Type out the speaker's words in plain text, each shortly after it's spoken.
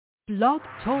Blog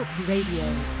Talk Radio.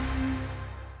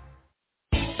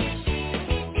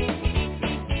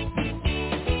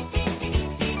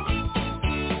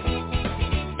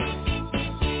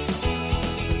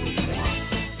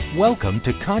 Welcome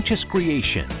to Conscious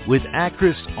Creation with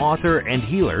actress, author, and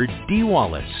healer Dee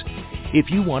Wallace.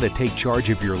 If you want to take charge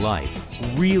of your life,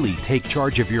 really take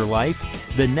charge of your life,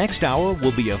 the next hour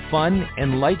will be a fun,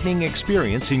 enlightening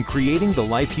experience in creating the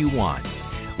life you want.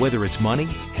 Whether it's money,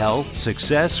 health,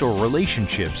 success, or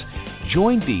relationships,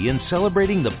 join Dee in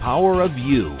celebrating the power of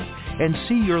you and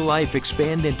see your life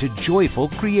expand into joyful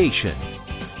creation.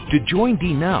 To join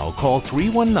Dee now, call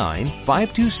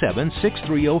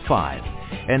 319-527-6305.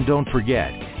 And don't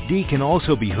forget, Dee can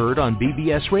also be heard on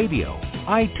BBS Radio,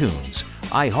 iTunes,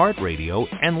 iHeartRadio,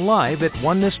 and live at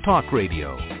Oneness Talk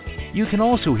Radio. You can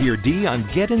also hear Dee on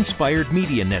Get Inspired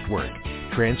Media Network,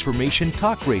 Transformation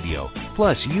Talk Radio,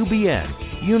 plus UBN,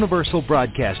 Universal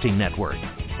Broadcasting Network.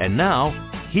 And now,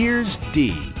 here's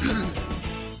Dee.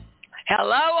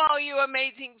 Hello, all you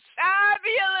amazing,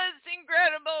 fabulous,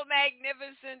 incredible,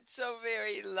 magnificent, so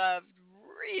very loved,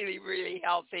 really, really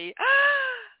healthy,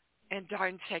 and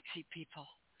darn sexy people.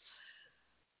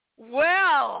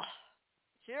 Well,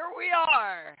 here we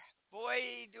are.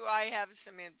 Boy, do I have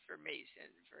some information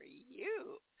for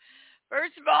you.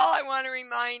 First of all, I want to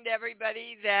remind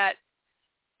everybody that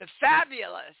the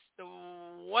fabulous, the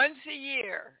once a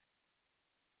year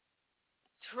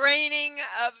training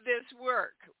of this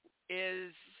work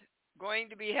is going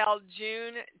to be held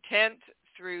June 10th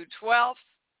through 12th.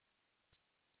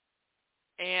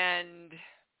 And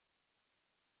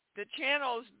the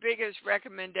channel's biggest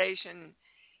recommendation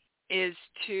is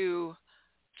to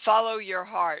follow your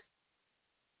heart.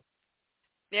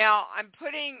 Now, I'm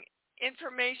putting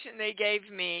information they gave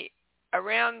me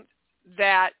around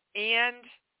that and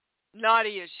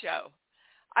Nadia's show.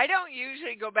 I don't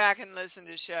usually go back and listen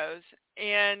to shows,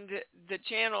 and the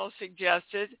channel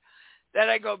suggested that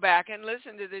I go back and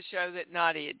listen to the show that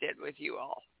Nadia did with you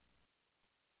all.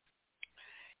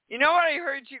 You know what I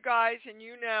heard, you guys, and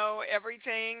you know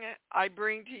everything I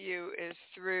bring to you is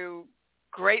through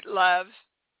great love,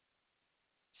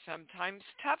 sometimes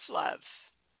tough love.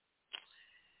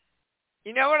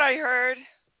 You know what I heard?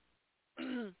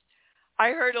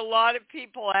 I heard a lot of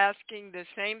people asking the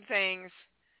same things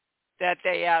that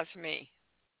they asked me.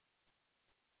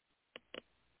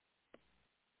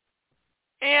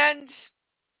 And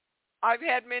I've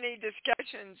had many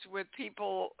discussions with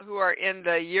people who are in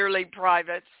the yearly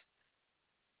privates.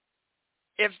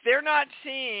 If they're not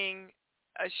seeing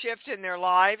a shift in their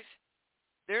lives,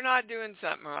 they're not doing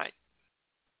something right.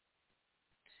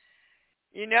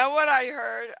 You know what I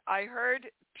heard? I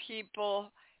heard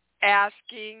people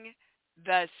asking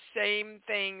the same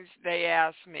things they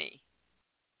asked me.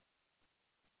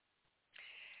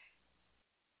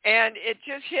 And it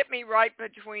just hit me right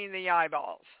between the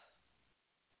eyeballs.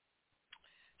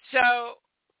 So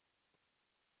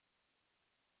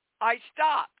I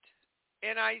stopped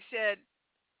and I said,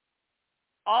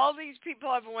 all these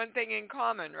people have one thing in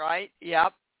common, right?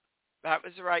 Yep, that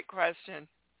was the right question.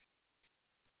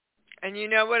 And you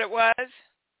know what it was?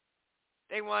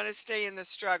 They want to stay in the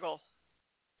struggle.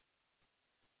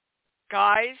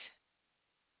 Guys,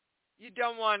 you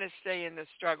don't want to stay in the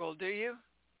struggle, do you?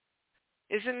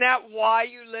 Isn't that why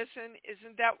you listen?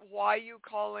 Isn't that why you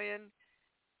call in?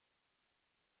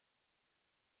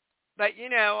 But, you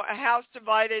know, a house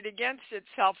divided against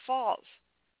itself falls.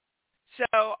 So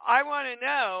I want to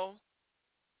know,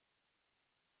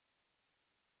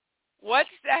 what's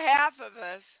the half of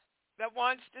us that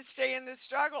wants to stay in the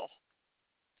struggle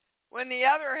when the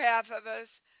other half of us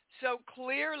so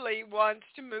clearly wants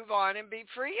to move on and be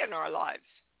free in our lives?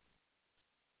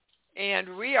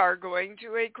 And we are going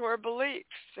to a core belief.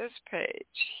 This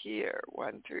page here,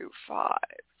 1 through 5.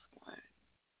 1,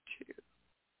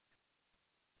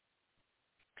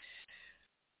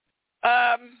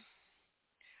 2.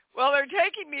 Well, they're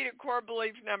taking me to core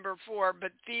belief number 4,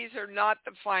 but these are not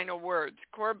the final words.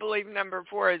 Core belief number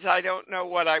 4 is I don't know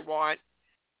what I want,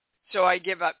 so I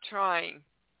give up trying.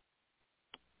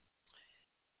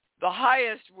 The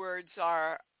highest words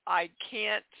are I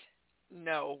can't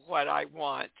know what I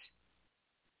want,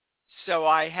 so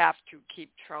I have to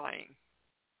keep trying.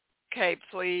 Okay,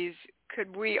 please,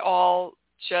 could we all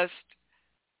just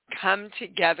come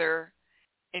together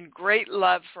in great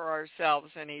love for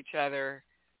ourselves and each other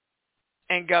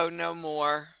and go no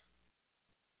more?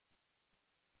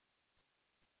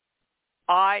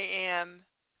 I am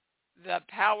the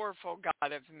powerful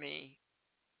God of me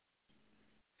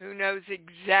who knows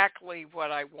exactly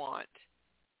what I want,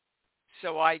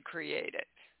 so I create it.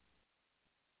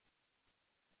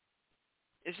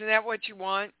 Isn't that what you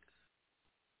want?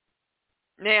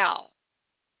 Now,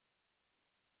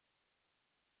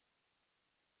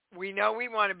 we know we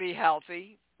want to be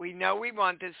healthy. We know we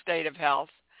want this state of health.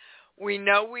 We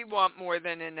know we want more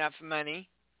than enough money.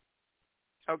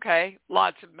 Okay?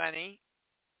 Lots of money.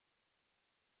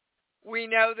 We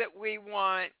know that we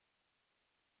want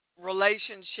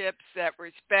relationships that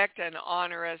respect and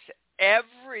honor us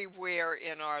everywhere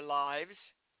in our lives,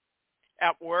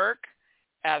 at work,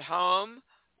 at home,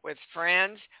 with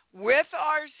friends, with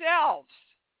ourselves.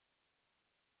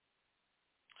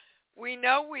 We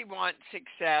know we want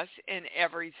success in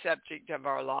every subject of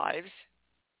our lives.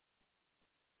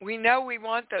 We know we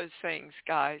want those things,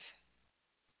 guys.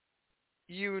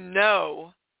 You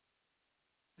know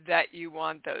that you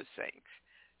want those things.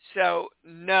 So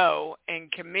know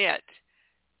and commit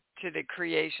to the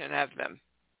creation of them.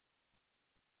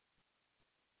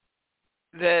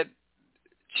 The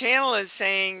channel is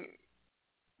saying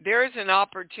there is an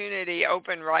opportunity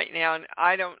open right now, and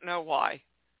I don't know why.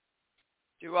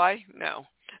 Do I? No.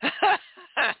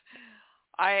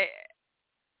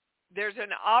 There's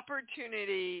an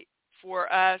opportunity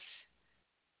for us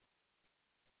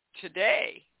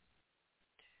today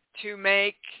to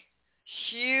make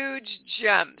huge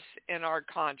jumps in our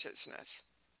consciousness.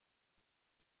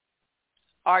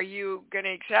 Are you going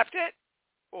to accept it,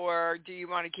 or do you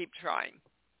want to keep trying?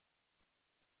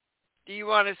 Do you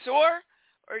want to soar,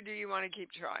 or do you want to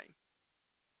keep trying?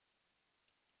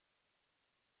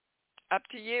 Up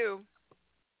to you.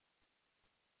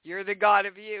 You're the God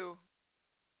of you.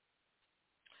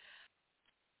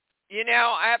 You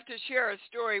know, I have to share a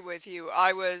story with you.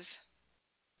 I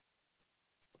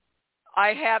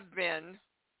have been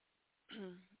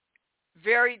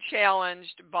very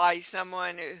challenged by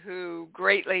someone who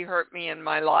greatly hurt me in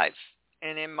my life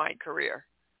and in my career.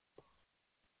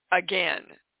 Again,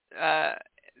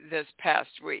 this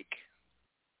past week.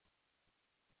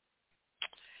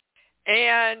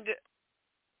 And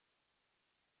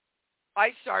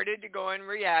I started to go in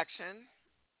reaction,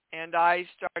 and I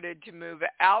started to move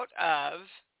out of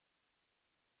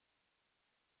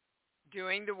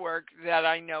doing the work that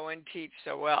I know and teach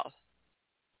so well.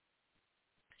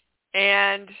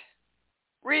 And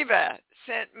Reva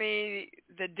sent me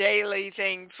the daily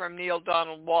thing from Neale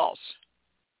Donald Walsch.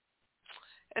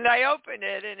 And I opened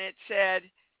it, and it said,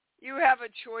 you have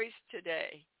a choice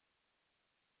today.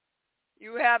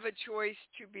 You have a choice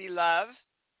to be loved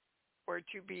or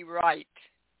to be right.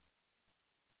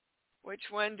 Which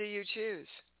one do you choose?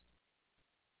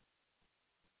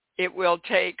 It will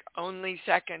take only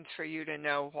seconds for you to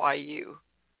know why you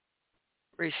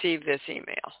received this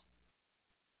email.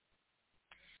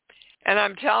 And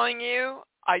I'm telling you,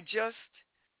 I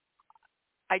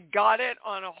got it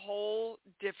on a whole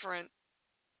different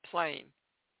plane.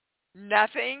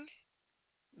 Nothing,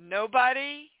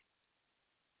 nobody,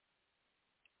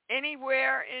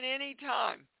 anywhere, in any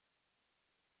time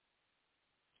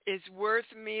is worth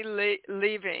me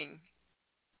leaving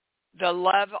the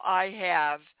love I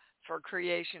have for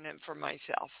creation and for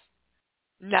myself.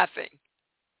 Nothing.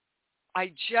 I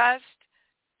just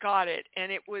got it,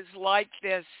 and it was like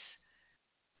this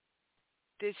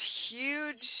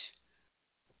huge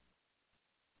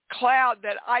cloud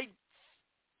that I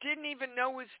didn't even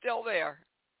know was still there.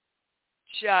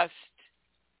 Just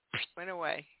went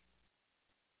away.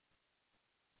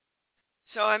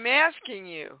 So I'm asking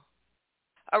you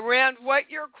around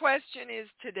what your question is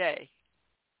today.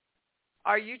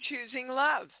 Are you choosing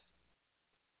love?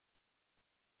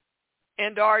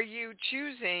 And are you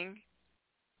choosing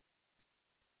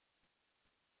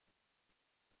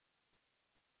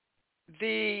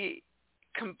the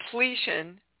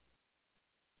completion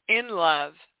in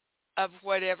love of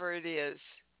whatever it is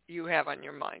you have on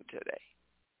your mind today?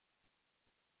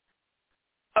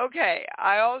 Okay,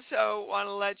 I also want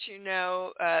to let you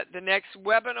know the next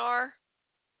webinar,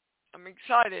 I'm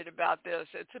excited about this.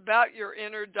 It's about your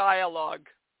inner dialogue,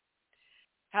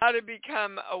 how to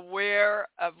become aware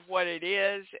of what it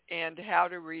is and how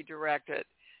to redirect it.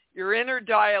 Your inner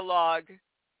dialogue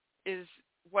is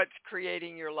what's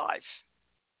creating your life.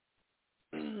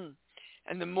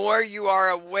 And the more you are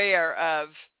aware of,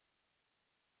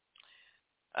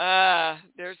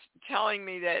 they're telling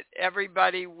me that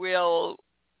everybody will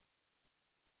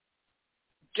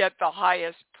get the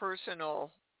highest personal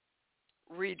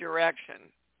redirection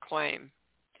claim.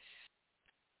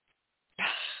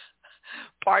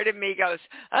 Part of me goes,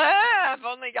 I've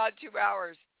only got 2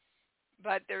 hours.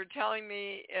 But they're telling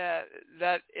me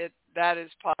that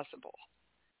is possible.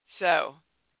 So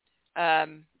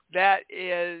that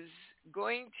is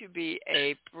going to be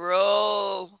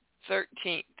April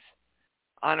 13th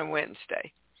on a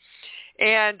Wednesday.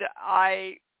 And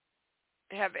I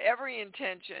have every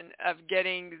intention of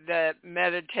getting the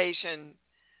meditation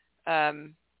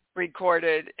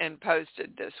recorded and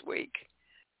posted this week.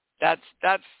 That's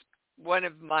one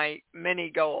of my many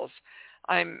goals.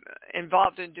 I'm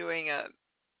involved in doing a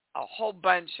whole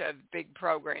bunch of big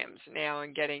programs now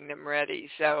and getting them ready.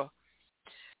 So,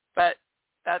 but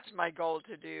that's my goal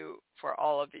to do for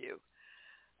all of you.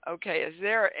 Okay, is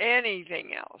there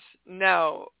anything else?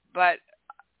 No,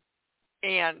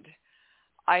 and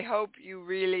I hope you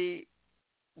really,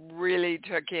 really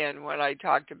took in what I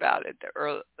talked about at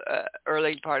the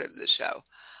early part of the show.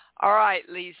 All right,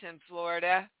 Lisa in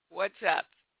Florida, what's up?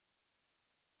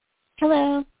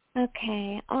 Hello.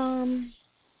 Okay.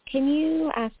 Can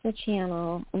you ask the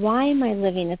channel, why am I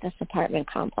living at this apartment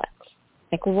complex?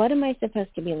 Like, what am I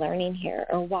supposed to be learning here,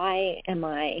 or why am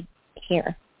I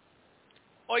here?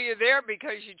 Well, you're there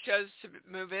because you chose to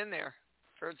move in there,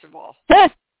 first of all.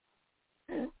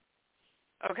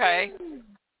 Okay.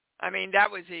 I mean,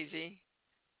 that was easy.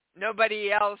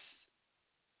 Nobody else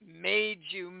made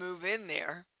you move in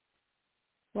there.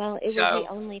 Well, it was the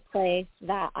only place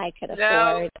that I could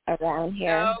afford around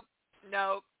here.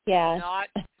 Nope. Yeah.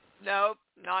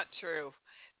 Not true.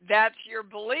 That's your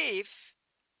belief,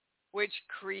 which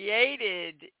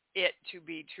created it to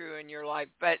be true in your life,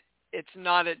 but it's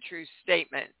not a true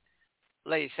statement,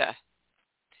 Lisa.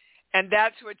 And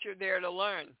that's what you're there to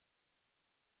learn.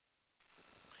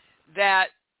 That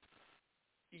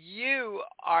you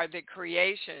are the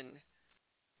creation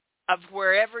of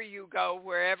wherever you go,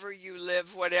 wherever you live,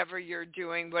 whatever you're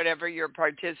doing, whatever you're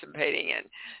participating in,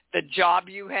 the job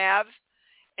you have,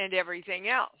 and everything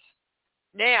else.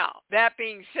 Now, that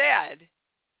being said,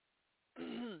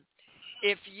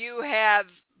 if you have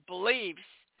beliefs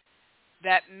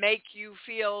that make you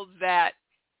feel that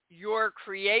your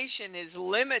creation is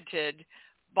limited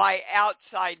by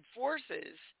outside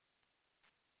forces,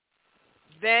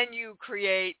 then you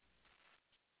create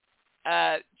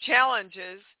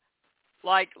challenges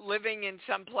like living in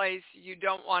some place you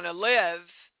don't want to live,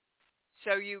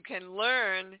 so you can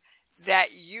learn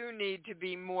that you need to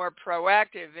be more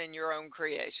proactive in your own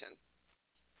creation.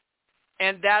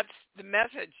 And that's the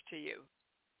message to you.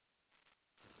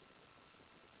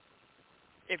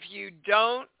 If you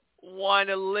don't want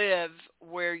to live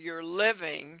where you're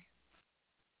living,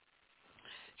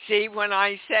 see, when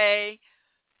I say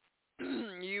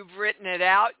you've written it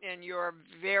out and you're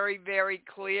very, very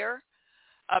clear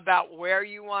about where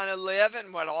you want to live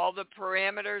and what all the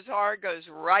parameters are, goes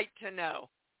right to no.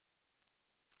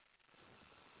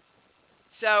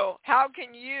 So how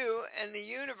can you and the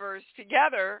universe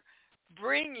together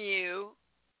bring you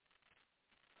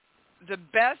the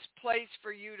best place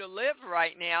for you to live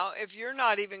right now if you're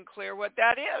not even clear what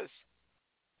that is?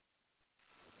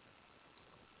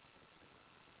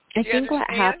 I think what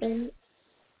happens,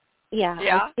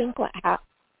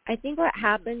 I think what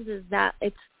happens is that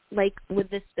it's like with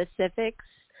the specifics,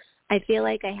 I feel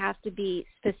like I have to be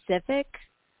specific,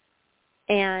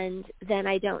 and then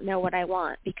I don't know what I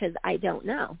want because I don't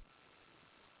know.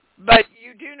 But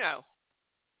you do know.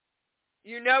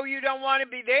 You know you don't want to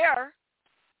be there.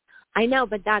 I know,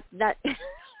 but that 100%.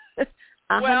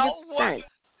 Well,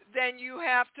 then you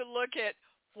have to look at,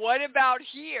 what about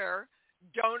here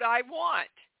don't I want?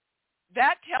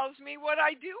 That tells me what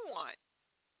I do want.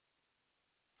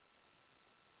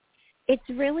 It's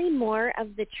really more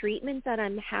of the treatment that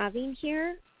I'm having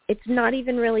here. It's not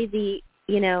even really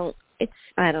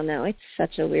I don't know. It's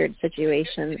such a weird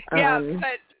situation. Yeah,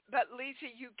 but Lisa,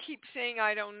 you keep saying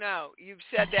I don't know. You've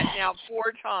said that now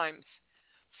 4 times.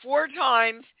 4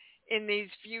 times in these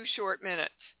few short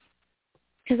minutes.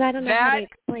 Because I don't know how to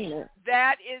explain it.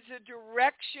 That is a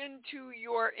direction to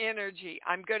your energy.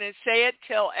 I'm going to say it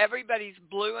till everybody's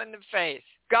blue in the face.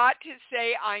 Got to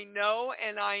say I know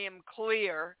and I am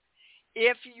clear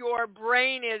if your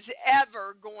brain is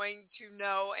ever going to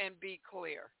know and be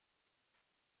clear.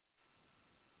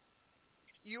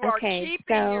 You are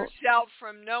keeping yourself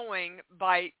from knowing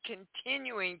by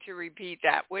continuing to repeat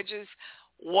that, which is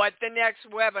what the next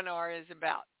webinar is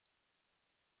about.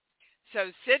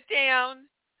 So sit down,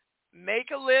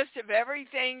 make a list of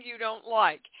everything you don't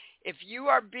like. If you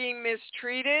are being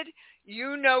mistreated,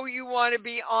 you know you want to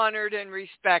be honored and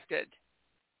respected.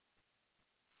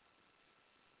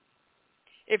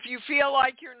 If you feel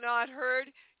like you're not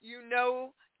heard, you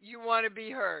know you want to be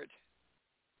heard.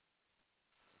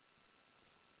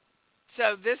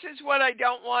 So this is what I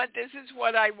don't want, this is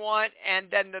what I want, and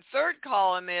then the third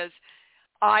column is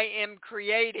I am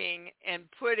creating, and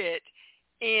put it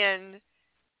in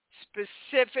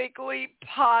specifically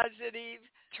positive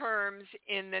terms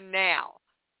in the now.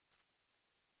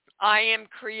 I am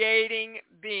creating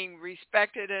being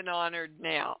respected and honored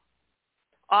now.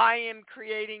 I am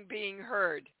creating being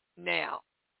heard now.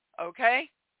 Okay?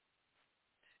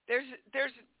 There's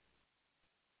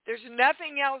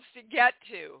nothing else to get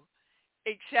to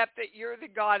except that you're the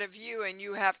God of you and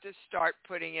you have to start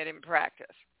putting it in practice.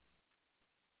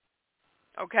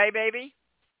 Okay, baby?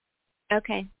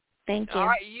 Okay. Thank you. All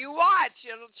right. You watch.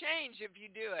 It'll change if you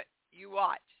do it. You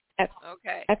watch.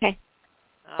 Okay. Okay.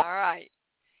 All right.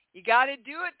 You got to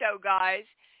do it, though, guys.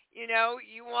 You know,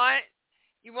 you want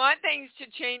things to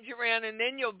change around, and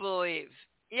then you'll believe.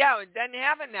 Yeah, it doesn't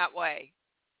happen that way.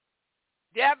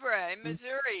 Deborah in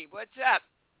Missouri, what's up?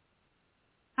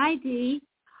 Hi, Dee.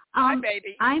 Hi,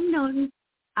 baby. I'm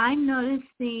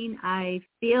noticing I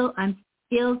feel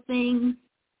things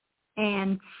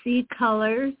and see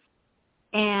colors.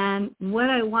 And what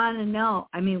I want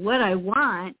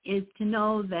is to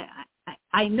know that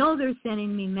I know they're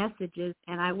sending me messages,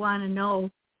 and I want to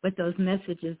know what those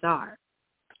messages are.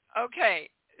 Okay,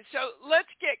 so let's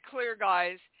get clear,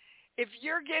 guys. If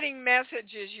you're getting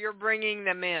messages, you're bringing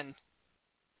them in.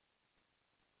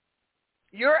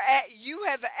 You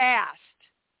have asked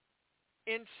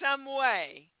in some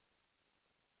way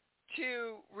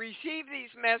to receive these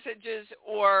messages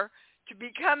or to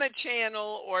become a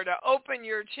channel or to open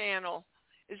your channel.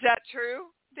 Is that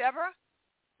true, Deborah?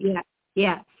 Yeah.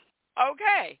 Yes.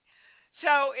 Okay.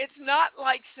 So it's not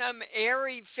like some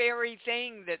airy-fairy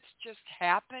thing that's just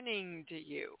happening to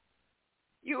you.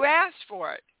 You asked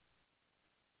for it.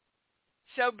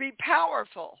 So be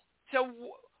powerful. So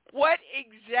what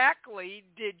exactly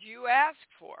did you ask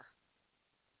for?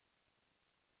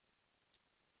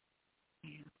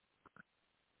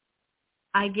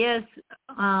 I guess,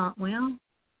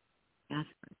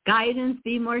 guidance,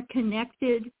 be more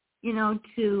connected,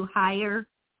 to higher,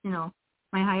 my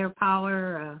higher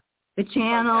power, the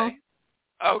channel.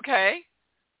 Okay.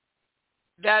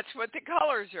 That's what the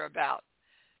colors are about.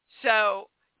 So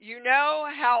you know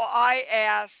how I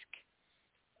ask,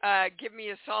 give me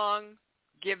a song,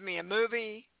 give me a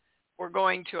movie, we're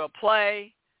going to a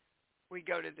play, we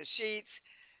go to the sheets.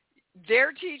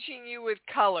 They're teaching you with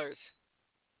colors.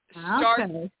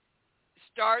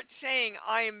 Start saying,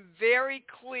 I am very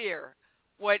clear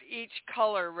what each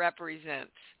color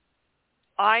represents.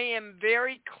 I am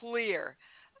very clear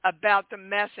about the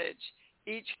message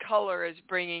each color is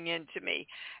bringing into me.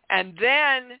 And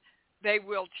then they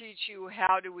will teach you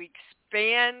how to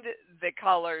expand the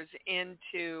colors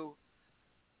into,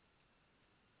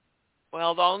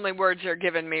 well, the only words they're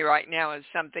giving me right now is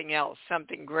something else,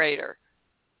 something greater.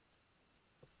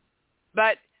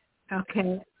 But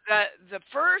okay. The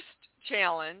first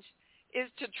challenge is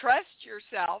to trust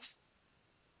yourself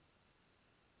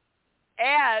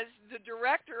as the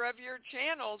director of your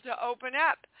channel to open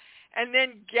up, and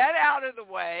then get out of the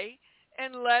way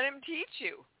and let him teach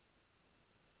you.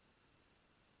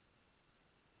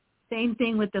 Same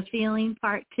thing with the feeling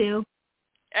part too?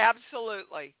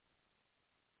 Absolutely.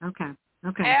 Okay.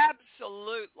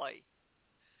 Absolutely.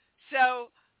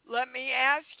 So let me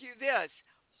ask you this.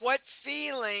 What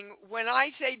feeling, when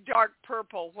I say dark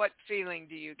purple, what feeling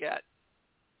do you get?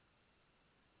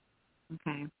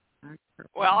 Okay. Dark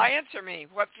purple. Well, answer me.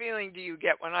 What feeling do you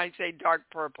get when I say dark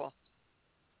purple?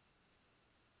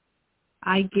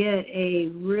 I get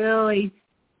a really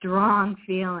strong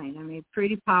feeling.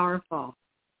 Pretty powerful.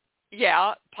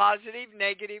 Yeah. Positive,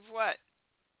 negative, what?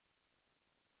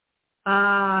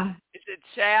 Is it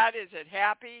sad? Is it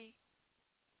happy?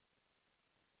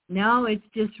 No, it's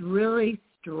just really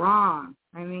strong.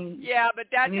 Yeah, but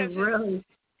that doesn't really.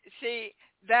 See,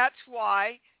 that's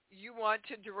why you want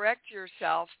to direct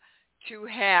yourself to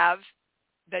have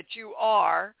that you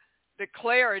are the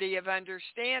clarity of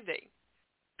understanding,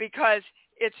 because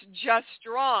it's just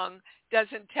strong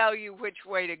doesn't tell you which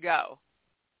way to go.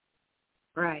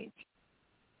 Right.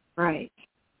 Okay.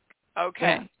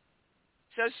 Yeah.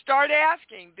 So start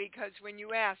asking, because when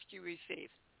you ask, you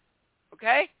receive.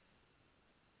 Okay?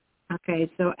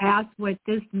 Okay, so ask what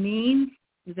this means.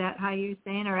 Is that how you're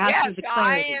saying? Or ask for the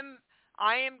clarity? Yes,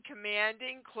 I am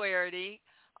commanding clarity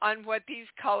on what these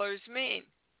colors mean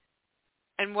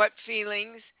and what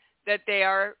feelings that they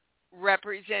are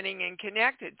representing and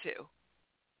connected to.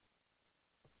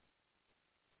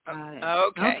 Got it.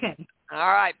 Okay.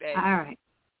 All right, babe. All right.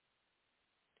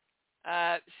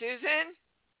 Susan?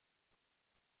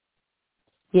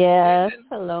 Yes. Susan?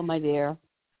 Hello, my dear.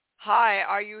 Hi.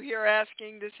 Are you here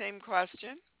asking the same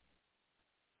question?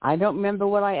 I don't remember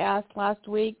what I asked last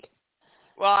week.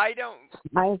 Well, I don't.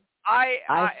 I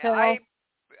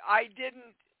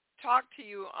didn't talk to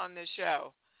you on the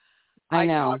show. I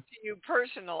know. I talked to you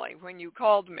personally when you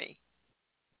called me.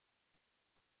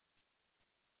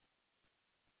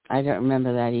 I don't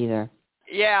remember that either.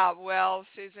 Yeah, well,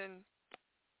 Susan,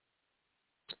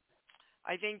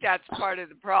 I think that's part of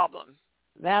the problem.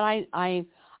 That I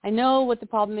know what the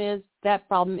problem is. That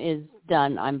problem is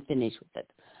done. I'm finished with it.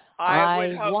 I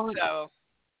would hope so.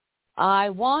 I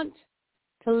want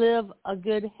to live a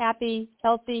good, happy,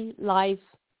 healthy life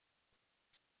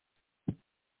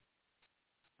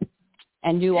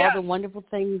and do all the wonderful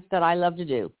things that I love to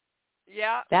do.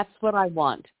 Yeah. That's what I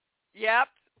want. Yep.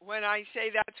 When I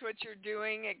say that's what you're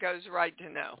doing, it goes right to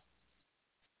no.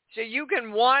 So you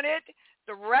can want it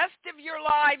the rest of your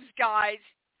lives, guys.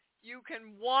 You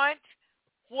can want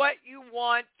what you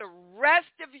want the rest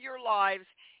of your lives.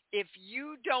 If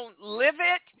you don't live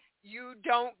it, you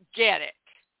don't get it.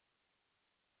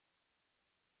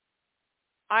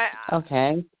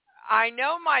 Okay. I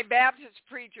know my Baptist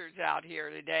preachers out here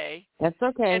today. That's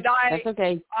okay. And That's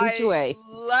okay. Preach away.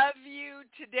 I love you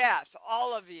to death,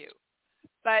 all of you.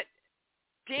 But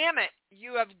damn it,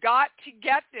 you have got to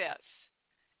get this.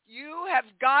 You have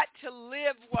got to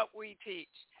live what we teach.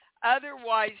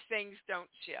 Otherwise, things don't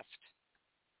shift.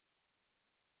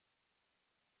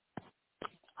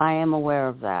 I am aware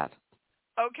of that.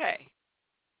 Okay.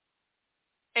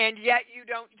 And yet you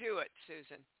don't do it,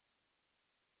 Susan.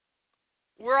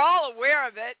 We're all aware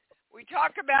of it. We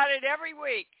talk about it every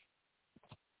week.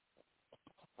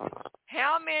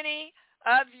 How many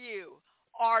of you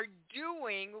are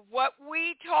doing what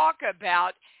we talk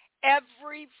about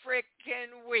every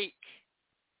frickin' week?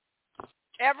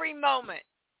 Every moment.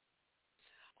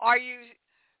 Are you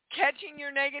catching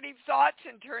your negative thoughts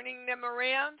and turning them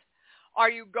around?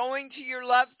 Are you going to your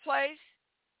love place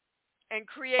and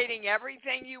creating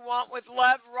everything you want with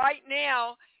love? Right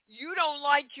now, you don't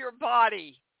like your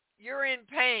body. You're in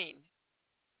pain.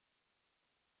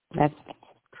 That's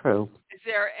true. Is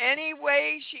there any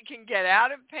way she can get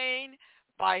out of pain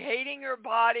by hating her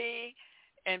body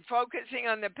and focusing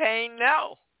on the pain?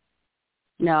 No.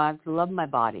 No, I love my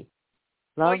body.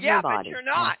 Love my body. But you're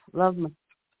not. Love my.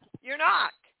 You're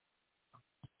not.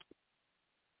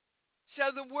 So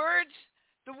the words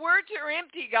are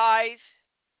empty, guys.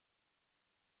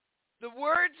 The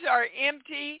words are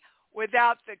empty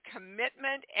without the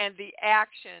commitment and the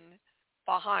action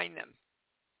behind them.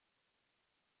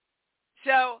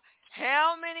 So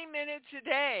how many minutes a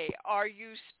day are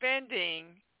you spending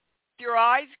with your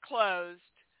eyes closed,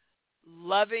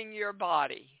 loving your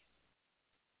body?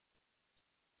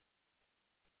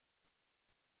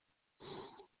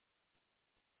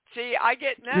 See, I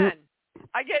get none.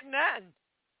 I get none.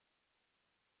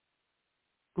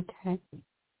 Okay.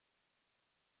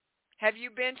 Have you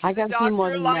been to the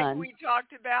doctor like we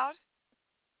talked about?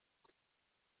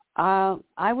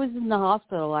 I was in the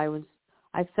hospital.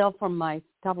 I fell from my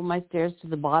top of my stairs to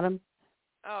the bottom,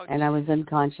 and I was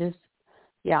unconscious.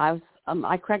 Yeah,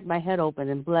 I cracked my head open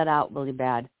and bled out really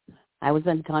bad. I was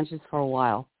unconscious for a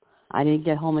while. I didn't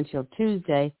get home until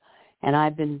Tuesday, and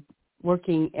I've been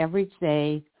working every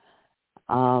day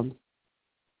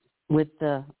with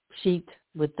the sheet,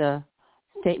 with the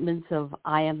statements of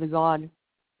I am the God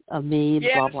of me,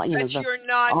 blah, blah. Yes, but you're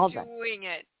not doing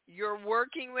it. You're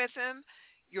working with him.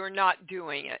 You're not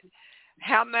doing it.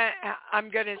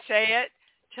 I'm going to say it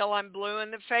till I'm blue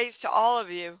in the face to all of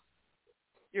you.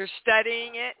 You're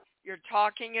studying it. You're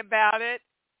talking about it.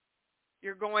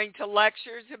 You're going to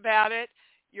lectures about it.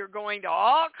 You're going to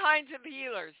all kinds of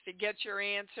healers to get your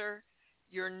answer.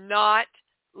 You're not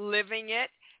living it.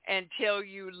 Until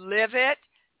you live it,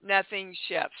 nothing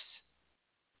shifts.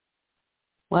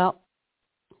 Well,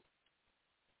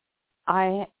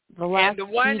 the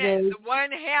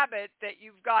one habit that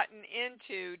you've gotten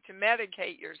into to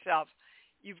medicate yourself,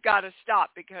 you've got to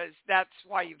stop, because that's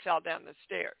why you fell down the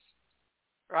stairs,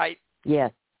 right?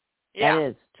 Yes, yeah. That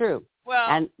is true. Well,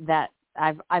 and that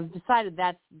I've decided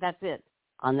that's it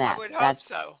on that. I would hope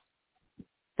so.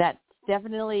 That's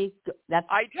definitely that's.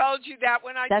 I told you that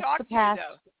when I talked to you,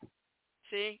 though.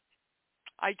 See,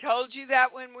 I told you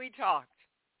that when we talked.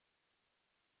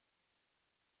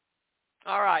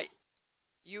 All right.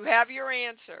 You have your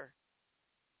answer.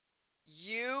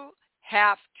 You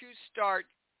have to start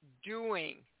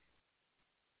doing.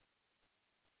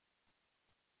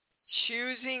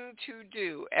 Choosing to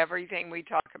do everything we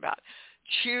talk about.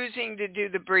 Choosing to do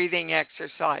the breathing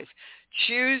exercise.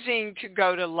 Choosing to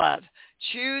go to love.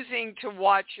 Choosing to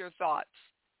watch your thoughts.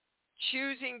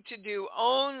 Choosing to do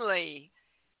only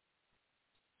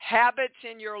habits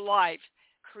in your life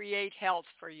create health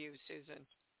for you, Susan.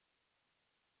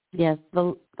 Yes,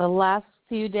 the last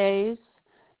few days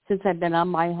since I've been on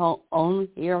my own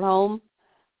here at home,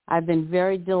 I've been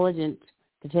very diligent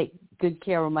to take good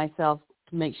care of myself,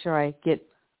 to make sure I get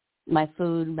my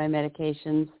food, my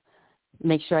medications,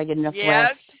 Make sure I get enough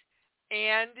Yes, rest.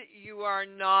 and you are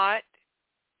not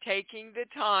taking the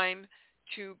time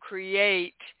to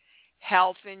create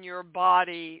health in your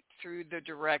body through the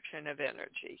direction of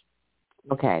energy.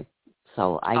 Okay.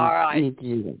 So I need to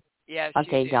do that. Yes,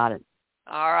 okay, you do. Got it.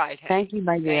 All right. Honey. Thank you,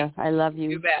 my dear. I love you.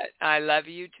 You bet. I love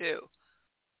you too.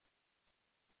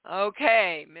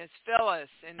 Okay, Miss Phyllis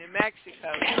in New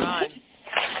Mexico, you're on.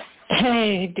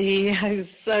 Hey, Dee. I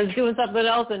was doing something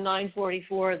else at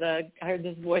 9:44. I heard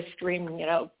this voice screaming,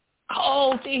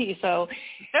 call Dee. So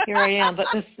here I am. But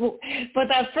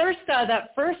that first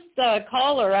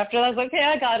caller, after that, I was like, okay,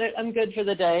 I got it. I'm good for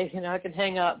the day. I can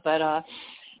hang up. But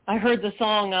I heard the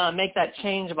song "Make That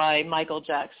Change" by Michael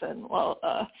Jackson. Well,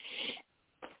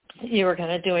 you were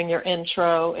kind of doing your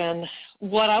intro, and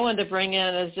what I wanted to bring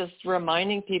in is just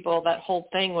reminding people that whole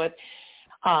thing with.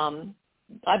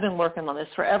 I've been working on this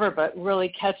forever, but really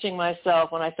catching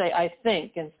myself when I say I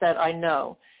think instead I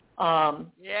know.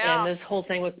 And this whole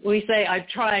thing with, we say I'm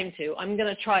trying to, I'm going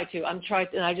to try to, and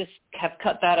I just have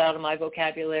cut that out of my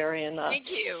vocabulary. And thank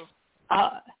you.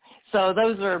 So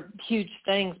those are huge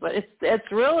things, but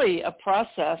it's really a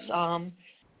process.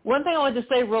 One thing I wanted to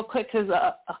say real quick, because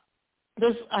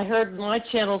I heard my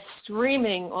channel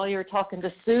screaming while you were talking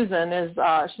to Susan, is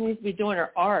she needs to be doing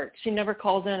her art. She never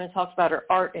calls in and talks about her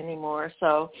art anymore.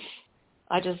 So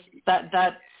I just, that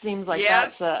seems like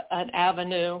that's an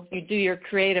avenue. You do your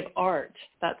creative art.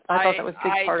 I thought that was a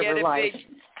big part of her life.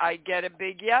 I get a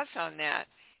big yes on that.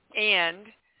 And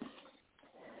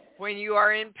when you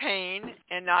are in pain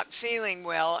and not feeling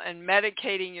well and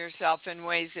medicating yourself in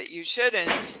ways that you shouldn't,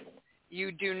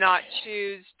 you do not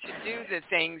choose to do the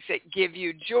things that give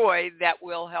you joy that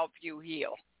will help you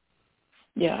heal.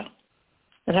 Yeah.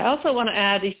 And I also want to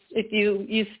add, if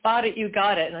you spot it, you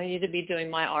got it, and I need to be doing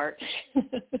my art.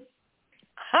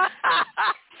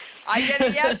 I get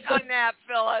a yes on that,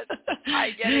 Phyllis.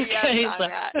 I get a yes on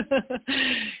that.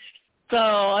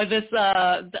 So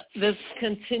this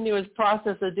continuous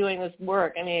process of doing this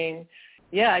work, I mean,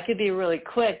 yeah, it could be really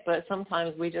quick, but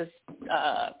sometimes we just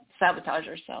sabotage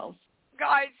ourselves.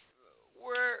 Guys,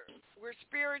 we're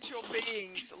spiritual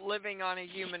beings living on a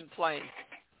human plane,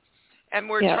 and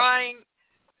we're trying,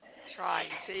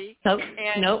 see? Nope.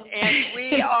 And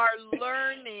we are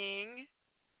learning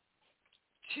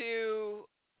to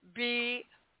be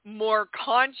more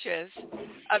conscious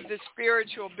of the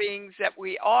spiritual beings that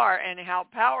we are and how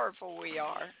powerful we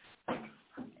are.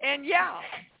 And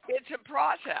it's a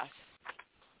process.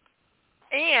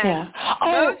 And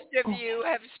most of you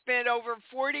have spent over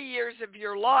 40 years of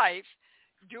your life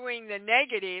doing the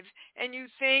negative, and you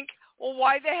think, well,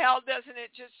 why the hell doesn't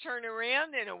it just turn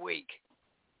around in a week?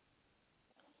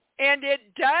 And it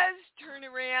does turn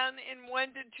around in 1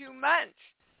 to 2 months.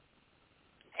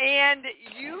 And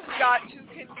you've got to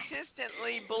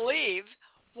consistently believe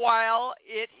while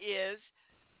it is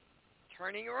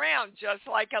turning around, just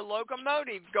like a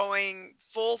locomotive going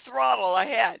full throttle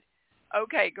ahead.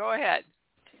 Okay, go ahead.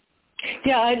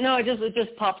 Yeah, I know. It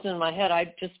just popped in my head.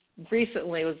 I just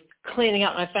recently was cleaning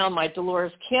out, and I found my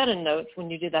Dolores Cannon notes when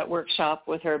you did that workshop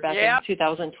with her back in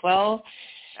 2012.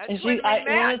 That's and when we met.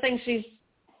 One of the things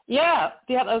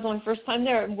that was my first time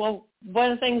there. Well,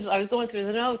 one of the things I was going through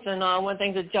the notes, and one of the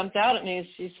things that jumped out at me is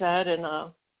she said, and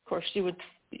of course she would,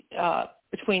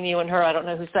 between you and her, I don't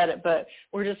know who said it, but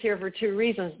we're just here for 2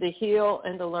 reasons: to heal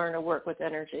and to learn to work with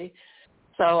energy.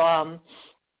 So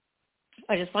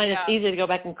I just find it's easy to go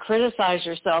back and criticize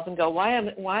yourself and go, why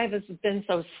have this been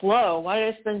so slow? Why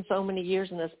did I spend so many years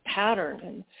in this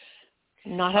pattern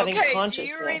and not having consciousness?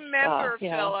 Do you remember,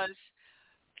 Phyllis,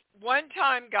 one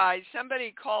time, guys,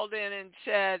 somebody called in and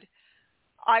said,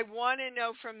 I want to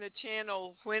know from the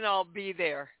channel when I'll be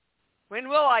there. When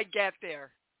will I get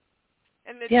there?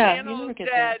 And the channel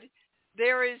said,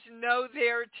 there is no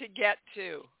there to get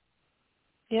to.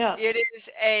 Yeah. It is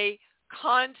a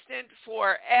constant,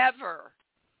 forever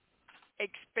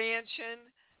expansion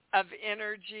of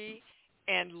energy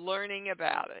and learning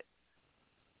about it.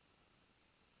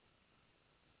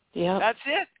 Yeah. That's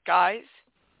it, guys.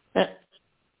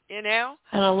 And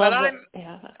I love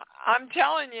I'm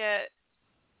telling you,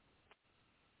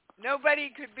 nobody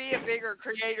could be a bigger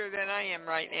creator than I am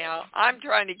right now. I'm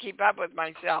trying to keep up with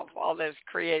myself, all this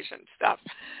creation stuff.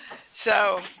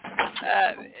 So,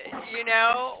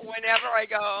 whenever I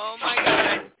go, oh my God,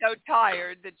 I'm so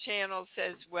tired, the channel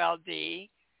says, well, Dee,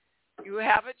 you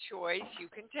have a choice. You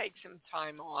can take some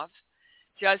time off.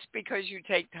 Just because you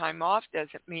take time off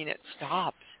doesn't mean it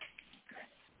stops.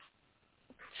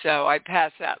 So I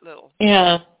pass that little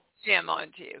gem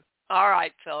on to you. All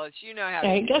right, Phyllis, you know how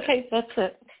to do it. Okay, that's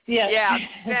it. Yeah. Yeah,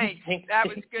 thanks. That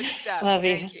was good stuff. Love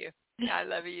you. Thank you. I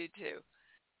love you too.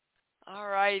 All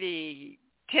righty.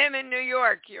 Tim in New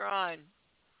York, you're on.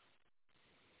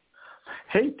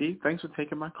 Hey, Dee. Thanks for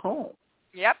taking my call.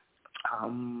 Yep.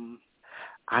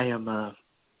 I am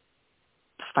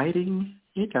fighting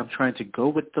it. I'm trying to go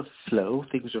with the flow.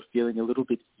 Things are feeling a little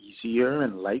bit easier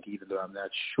and light, even though I'm not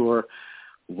sure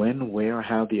when, where, or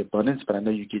how the abundance, but I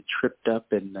know you get tripped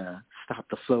up and stop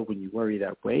the flow when you worry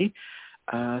that way.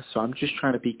 So I'm just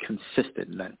trying to be consistent,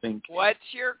 and I think... What's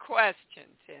your question,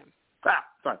 Tim?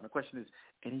 Sorry, my question is,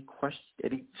 any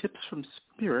tips from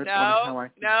Spirit on how I...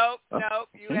 No.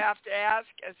 You have to ask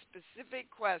a specific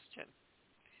question,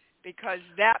 because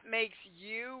that makes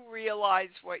you realize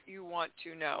what you want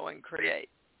to know and create.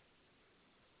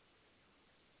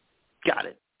 Got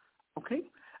it. Okay.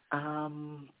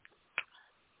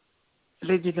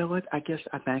 Then you know what? I guess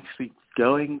I'm actually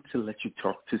going to let you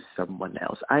talk to someone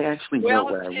else. I actually know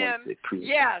what Tim, I want to create.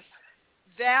 Yes,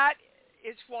 that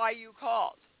is why you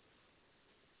called.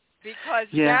 Because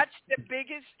that's the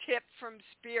biggest tip from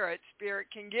Spirit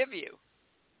can give you.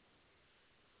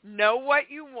 Know what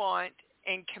you want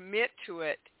and commit to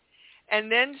it,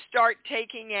 and then start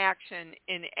taking action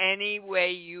in any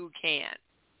way you can.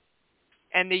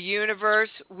 And the universe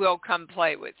will come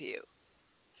play with you.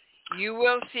 You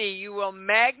will see, you will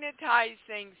magnetize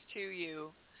things to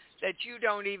you that you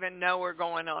don't even know are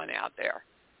going on out there.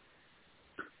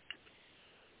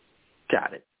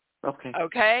 Got it. Okay.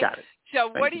 Got it. So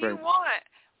what do you want?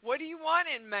 What do you want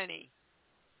in money?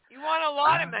 You want a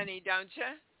lot of money, don't you?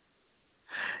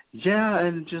 Yeah,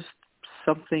 and just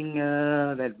something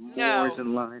that more is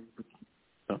in line with...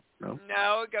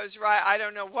 No, it goes right. I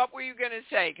don't know. What were you going to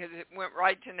say? Because it went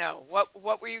right to no.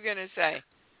 What were you going to say?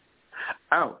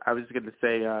 Oh, I was going to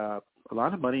say a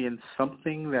lot of money and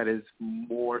something that is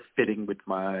more fitting with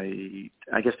I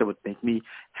guess that would make me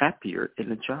happier in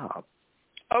the job.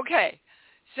 Okay.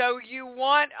 So you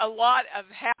want a lot of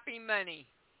happy money.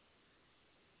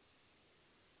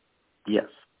 Yes.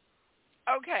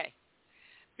 Okay.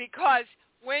 Because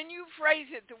when you phrase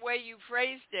it the way you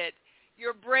phrased it,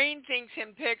 your brain thinks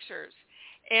in pictures,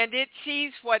 and it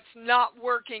sees what's not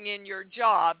working in your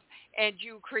job, and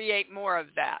you create more of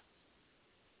that.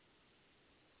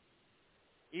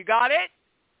 You got it?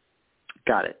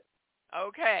 Got it.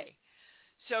 Okay.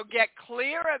 So get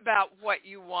clear about what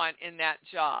you want in that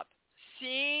job.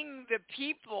 Seeing the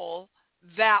people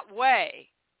that way,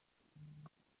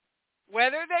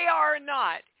 whether they are or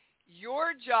not,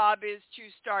 your job is to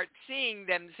start seeing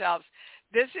themselves.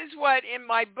 This is what in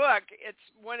my book, it's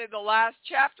one of the last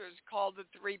chapters called The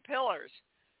Three Pillars.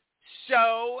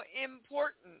 So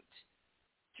important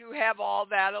to have all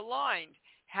that aligned.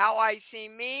 How I see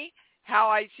me, how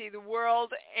I see the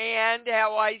world, and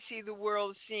how I see the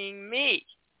world seeing me.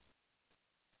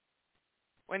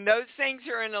 When those things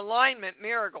are in alignment,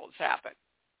 miracles happen.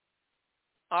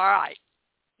 All right.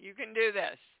 You can do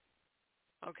this.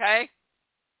 Okay?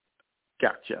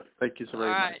 Gotcha. Thank you so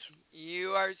very much. You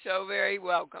are so very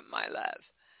welcome, my love.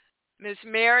 Miss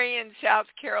Mary in South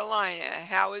Carolina,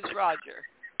 how is Roger?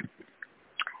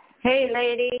 Hey,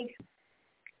 lady.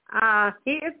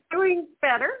 He is doing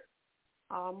better.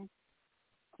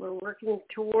 We're working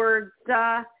towards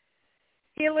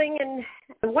healing.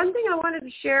 And one thing I wanted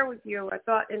to share with you, I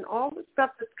thought in all the stuff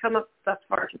that's come up thus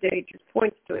far today just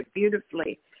points to it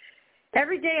beautifully.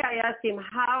 Every day I ask him,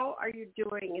 how are you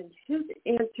doing? And his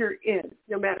answer is,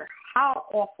 no matter how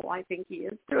awful I think he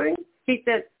is doing, he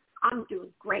says, I'm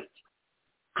doing great.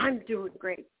 I'm doing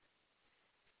great.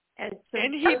 And so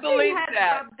he believes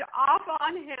that. Rubbed off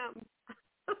on him.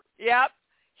 Yep.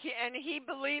 He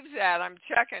believes that. I'm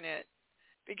checking it.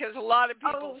 Because a lot of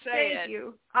people say it. Thank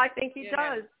you. I think he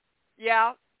does.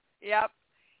 Yeah. Yep.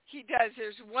 He does.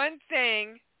 There's one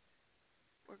thing.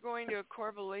 We're going to a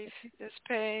core belief. This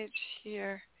page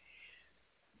here.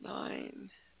 9.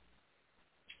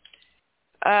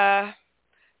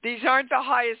 These aren't the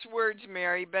highest words,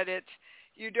 Mary, but it's,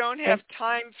 you don't have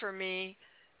time for me,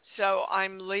 so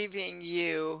I'm leaving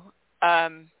you.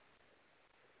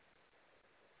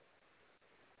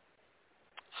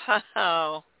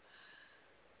 Oh.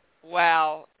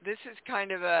 Wow. This is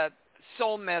kind of a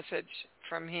soul message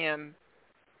from him.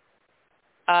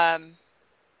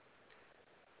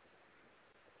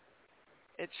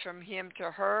 It's from him to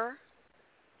her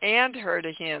and her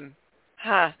to him.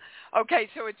 Huh. Okay,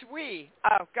 so it's we.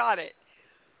 Oh, got it.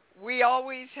 We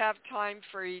always have time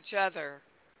for each other.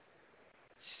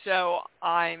 So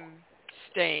I'm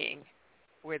staying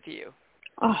with you.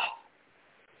 Oh.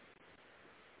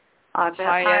 I bet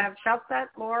I have felt that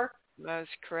more.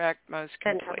 Most correct, most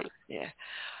complete. Yeah.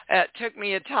 It took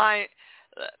me a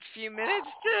few minutes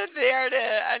to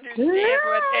understand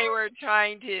what they were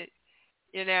trying to,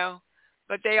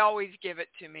 But they always give it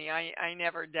to me. I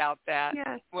never doubt that.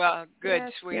 Yes. Well, good,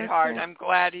 yes, sweetheart. Yes. I'm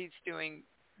glad he's doing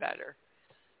better.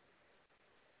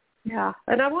 Yeah,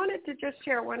 and I wanted to just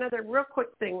share one other real quick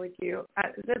thing with you.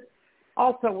 This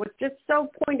also was just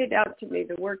so pointed out to me,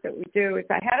 the work that we do, is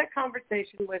I had a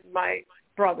conversation with my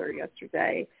brother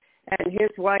yesterday and his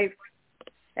wife,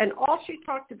 and all she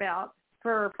talked about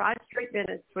for 5 straight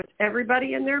minutes was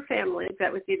everybody in their family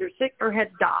that was either sick or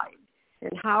had died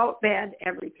and how bad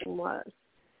everything was.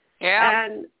 Yeah.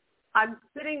 And I'm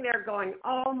sitting there going,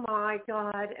 oh, my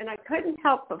God. And I couldn't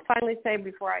help but finally say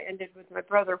before I ended with my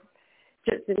brother,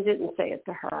 just and didn't say it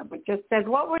to her, but just said,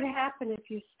 what would happen if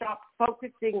you stopped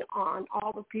focusing on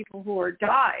all the people who are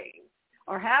dying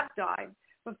or have died,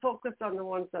 but focus on the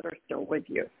ones that are still with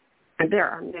you? And there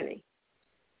are many.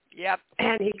 Yep.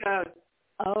 And he goes,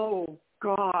 oh,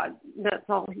 God. That's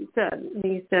all he said. And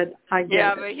he said, I did.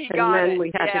 Yeah, but he and got then it.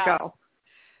 we had to go.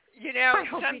 You know,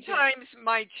 sometimes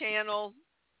my channel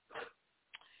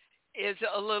is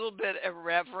a little bit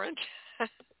irreverent.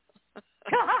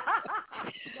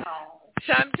 No.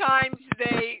 Sometimes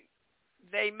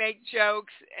they make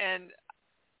jokes, and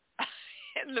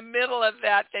in the middle of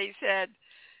that they said,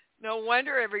 no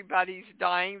wonder everybody's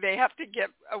dying. They have to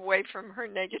get away from her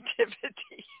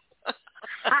negativity.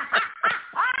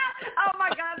 Oh, my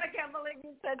God, I can't believe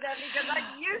you said that because I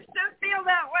used to feel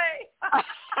that way.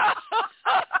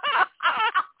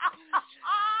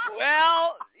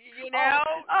 Well, you know.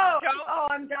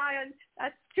 I'm dying.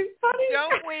 That's too funny.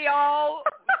 Don't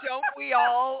we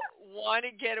all want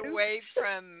to get away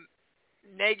from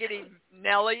negative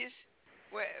Nellies?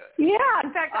 Yeah,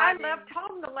 in fact, I left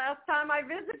home the last time I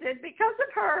visited because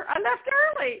of her. I left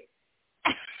early.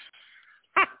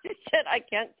 I just said I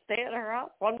can't stay at her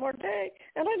house one more day,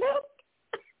 and I left.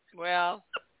 Well,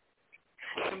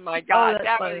 oh my God,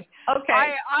 that was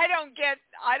okay. I don't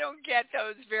get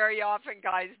those very often,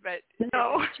 guys, but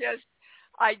no, it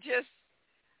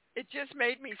just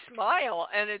made me smile,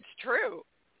 and it's true.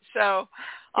 So,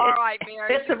 all right,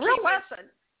 Mary, it's a real lesson.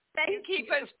 Keep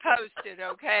us posted,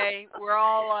 okay? We're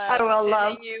all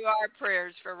sending you our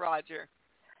prayers for Roger.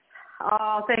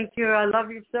 Oh, thank you. I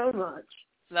love you so much.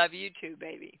 Love you too,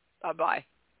 baby. Bye-bye.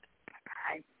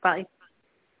 Bye.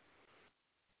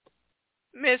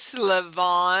 Miss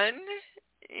LaVon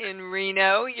in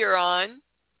Reno, you're on.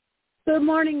 Good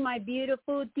morning, my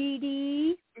beautiful Dee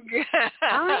Dee.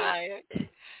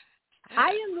 I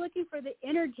am looking for the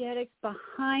energetics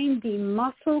behind the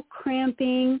muscle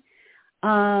cramping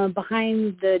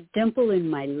behind the dimple in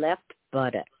my left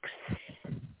buttocks.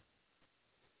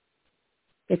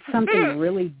 It's something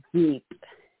really deep.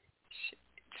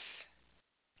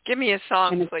 Give me a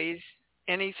song, please.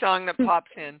 Any song that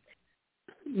pops in.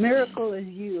 Miracle Is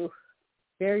You,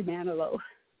 Barry Manilow.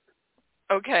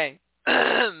 Okay.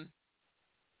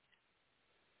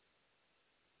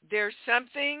 There's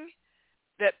something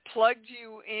that plugged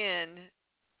you in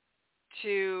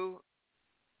to...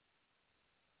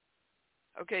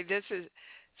 Okay, this is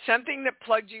something that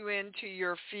plugged you into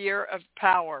your fear of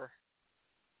power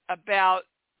about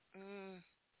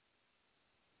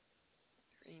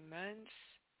 3 months?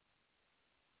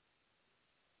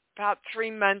 About 3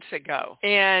 months ago.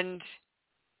 And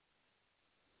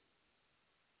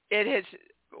it has,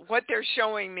 what they're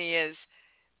showing me is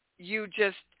you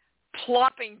just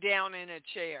plopping down in a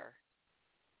chair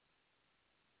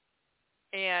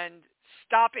and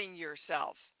stopping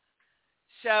yourself.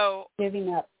 So giving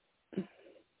up.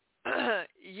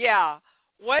 Yeah.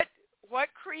 What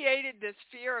created this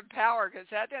fear of power? Because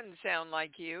that doesn't sound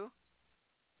like you.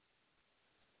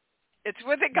 It's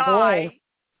with a guy. Boy.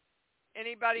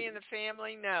 Anybody in the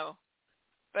family? No.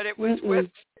 But it was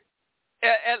with,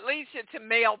 at least it's a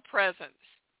male presence.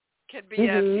 Could be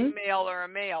a female or a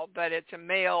male, but it's a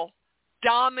male,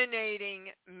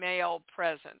 dominating male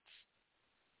presence.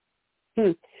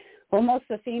 Well, most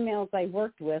of the females I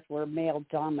worked with were male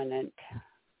dominant,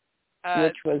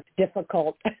 which was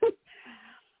difficult.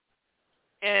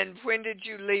 And when did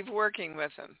you leave working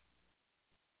with them?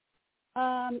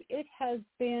 It has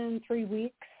been 3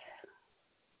 weeks.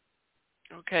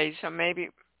 Okay, so maybe,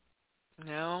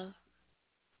 no.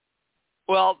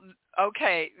 Well,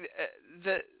 okay,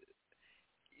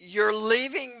 you're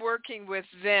leaving working with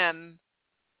them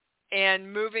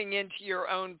and moving into your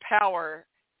own power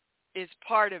is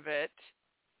part of it.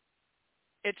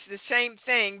 It's the same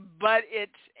thing, but it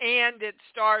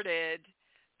started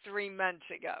 3 months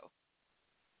ago.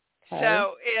 Okay.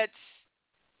 So it's,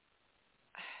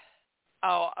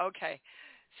 okay.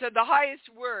 So the highest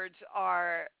words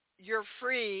are, you're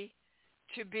free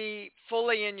to be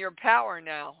fully in your power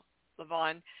now,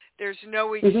 LaVon. There's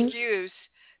no excuse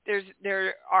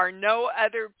There are no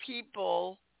other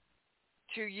people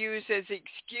to use as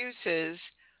excuses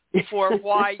for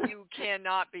why you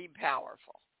cannot be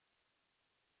powerful.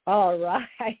 All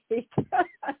right. Is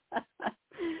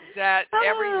that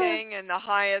everything in the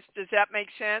highest? Does that make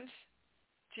sense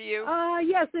to you?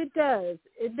 Yes, it does.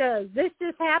 It does. This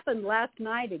just happened last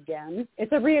night again.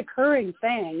 It's a reoccurring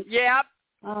thing. Yep.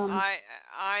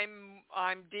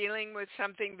 I'm dealing with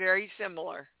something very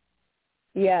similar.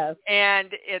 Yes. And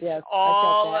it's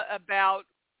all about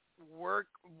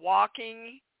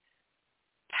walking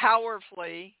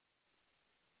powerfully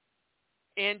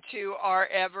into our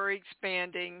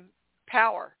ever-expanding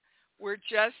power. We're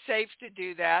just safe to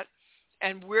do that,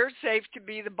 and we're safe to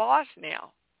be the boss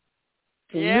now.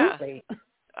 Absolutely.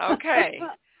 Yeah. Okay.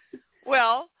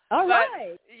 Well, all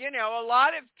right. A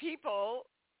lot of people,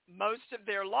 most of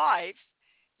their life,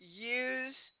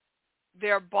 use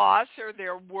their boss or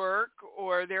their work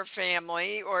or their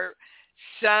family or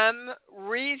some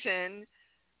reason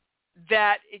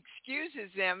that excuses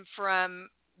them from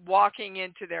walking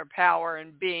into their power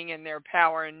and being in their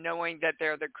power and knowing that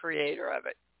they're the creator of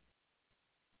it.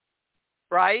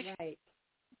 Right?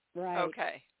 Right.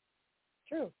 Okay.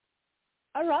 True.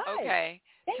 All right. Okay.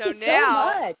 Thank so you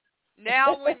now, so much.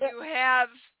 Now when you have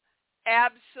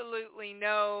absolutely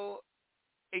no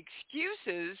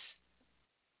excuses,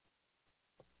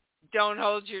 don't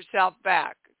hold yourself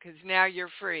back because now you're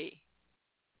free.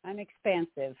 I'm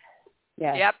expansive.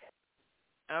 Yes. Yep.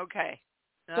 Okay.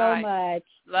 So much.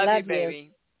 Love you,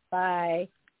 baby. Bye.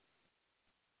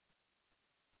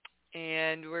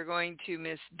 And we're going to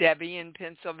Miss Debbie in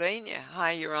Pennsylvania.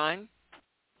 Hi, you're on.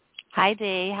 Hi,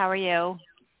 Dee. How are you?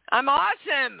 I'm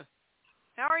awesome.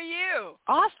 How are you?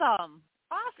 Awesome.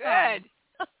 Good.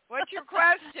 What's your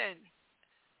question?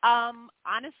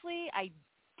 Honestly, I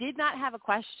did not have a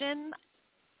question.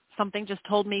 Something just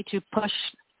told me to push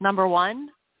number 1.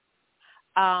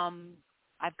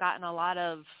 I've gotten a lot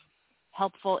of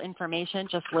helpful information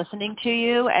just listening to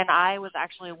you, and I was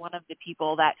actually one of the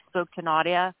people that spoke to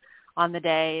Nadia on the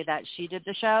day that she did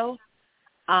the show.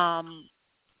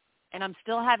 And I'm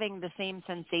still having the same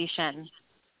sensation.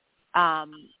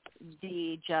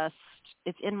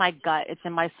 It's in my gut. It's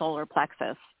in my solar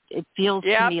plexus. It feels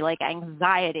to me like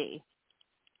anxiety.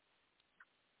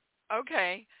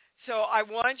 Okay. So I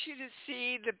want you to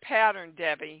see the pattern,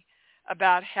 Debbie,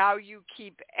 about how you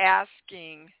keep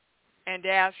asking and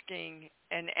asking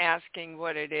and asking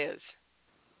what it is.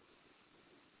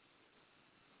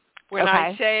 When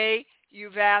I say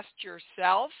you've asked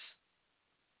yourself,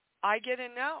 I get a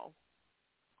no.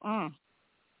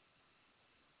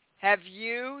 Have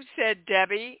you said,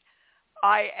 Debbie,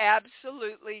 I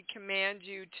absolutely command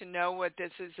you to know what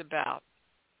this is about?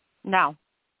 No.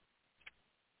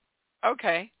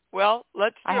 Okay. Well,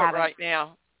 let's do it right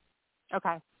now.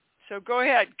 Okay. So go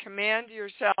ahead. Command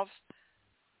yourself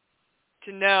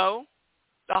to know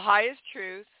the highest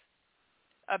truth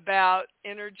about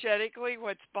energetically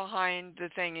what's behind the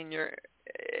thing in your,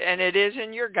 and it is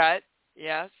in your gut.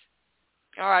 Yes.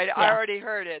 All right. Yeah. I already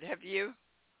heard it. Have you?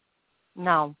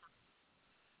 No.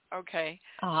 Okay.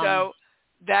 So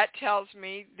that tells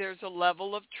me there's a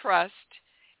level of trust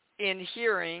in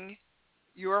hearing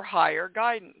your higher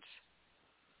guidance.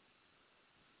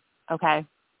 Okay.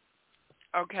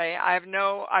 Okay. I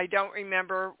don't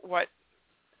remember what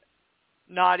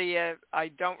Nadia, I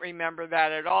don't remember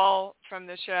that at all from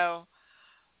the show.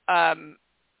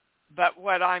 But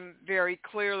what I'm very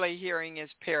clearly hearing is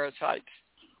parasites.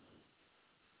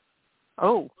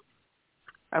 Oh.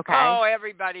 Okay. Oh,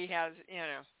 everybody has,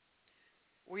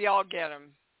 we all get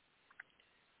them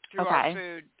through our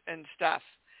food and stuff.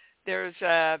 There's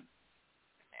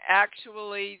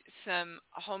actually some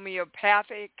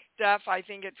homeopathic stuff. I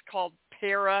think it's called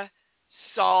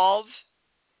Parasolve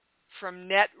from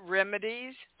Net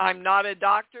Remedies. I'm not a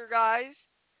doctor, guys,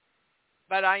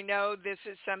 but I know this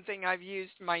is something I've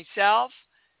used myself.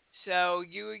 So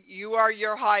you are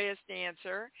your highest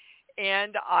answer,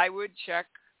 and I would check,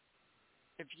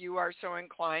 if you are so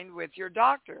inclined, with your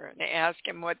doctor and ask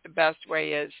him what the best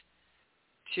way is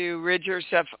to rid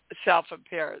yourself of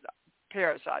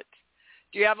parasites.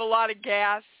 Do you have a lot of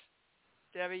gas,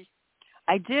 Debbie?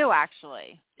 I do,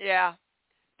 actually. Yeah,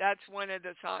 that's one of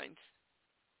the signs.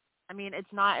 I mean,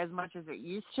 it's not as much as it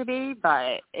used to be,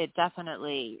 but it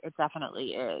definitely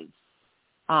is.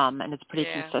 And it's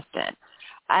pretty consistent.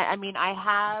 I mean, I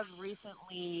have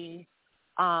recently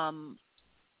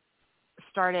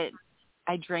started,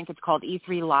 I drink, it's called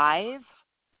E3 Live.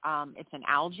 It's an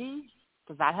algae.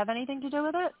 Does that have anything to do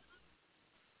with it?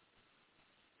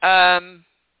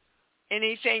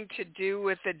 Anything to do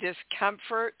with the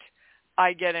discomfort,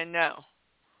 I get a no.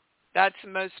 That's the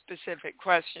most specific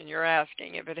question you're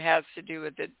asking. If it has to do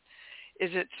with it, is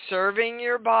it serving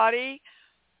your body?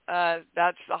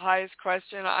 That's the highest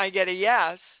question. I get a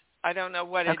yes. I don't know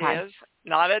what it is.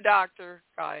 Not a doctor,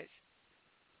 guys.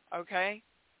 Okay?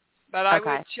 But I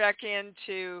would check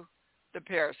into the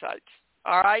parasites.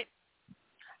 All right?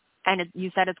 And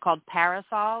you said it's called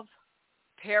Parasolve?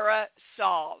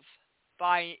 Parasolve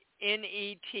by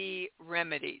NET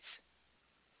Remedies.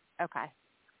 Okay.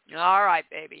 All right,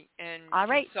 baby. And all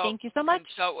right. Thank you so much.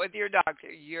 Consult with your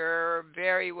doctor. You're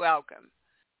very welcome.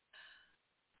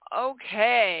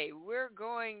 Okay, we're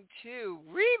going to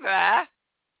Reva.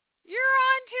 You're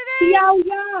on today.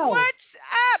 Yo. What's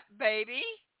up, baby?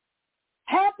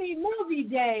 Happy movie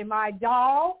day, my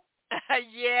doll.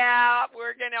 Yeah,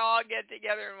 we're going to all get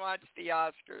together and watch the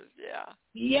Oscars, yeah.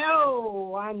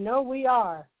 Yo, I know we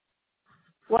are.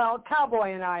 Well,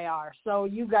 Cowboy and I are, so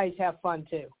you guys have fun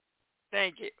too.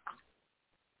 Thank you.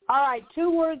 All right,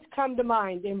 2 words come to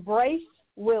mind. Embrace,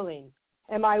 willing.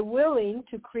 Am I willing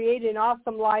to create an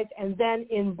awesome life and then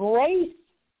embrace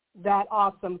that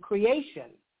awesome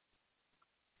creation?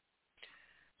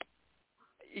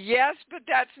 Yes, but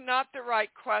that's not the right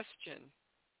question.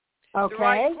 Okay. The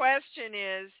right question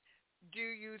is, do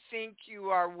you think you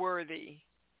are worthy?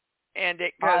 And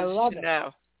it goes to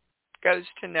no. Goes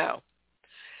to no.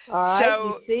 All right,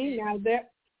 so you see, now there.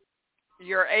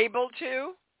 You're able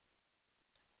to,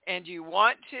 and you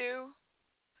want to,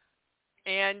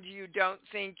 and you don't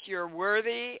think you're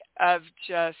worthy of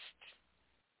just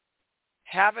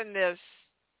having this.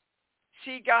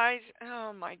 See, guys,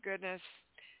 oh my goodness,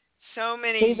 so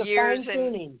many years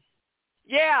and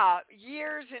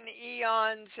years and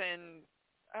eons and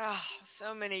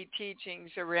so many teachings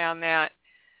around that.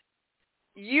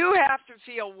 You have to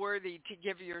feel worthy to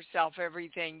give yourself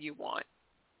everything you want.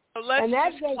 So let's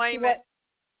just claim it.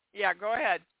 Yeah, go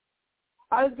ahead.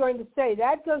 I was going to say,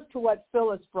 that goes to what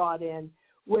Phyllis brought in,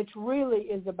 which really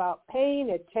is about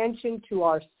paying attention to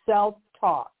our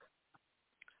self-talk.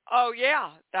 Oh,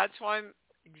 yeah. That's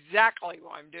exactly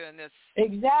why I'm doing this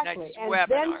next and webinar.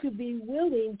 Then to be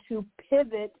willing to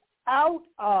pivot out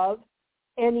of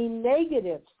any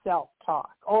negative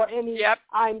self-talk or any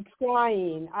I'm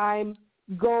trying, I'm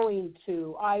going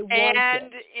to, I want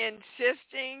and it.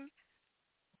 Insisting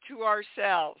to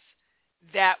ourselves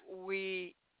that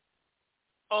we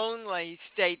only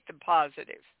state the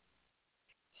positive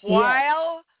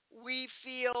while we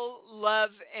feel love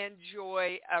and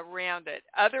joy around it.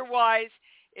 Otherwise,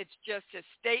 it's just a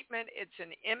statement. It's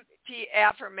an empty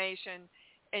affirmation,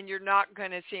 and you're not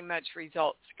going to see much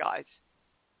results, guys.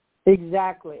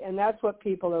 Exactly, and that's what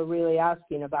people are really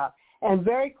asking about. And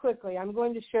very quickly, I'm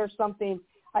going to share something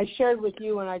I shared with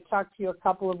you when I talked to you a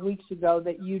couple of weeks ago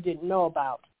that you didn't know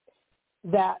about.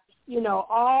 That,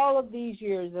 all of these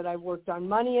years that I've worked on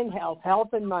money and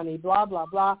health and money, blah, blah,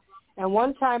 blah. And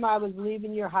one time I was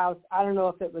leaving your house, I don't know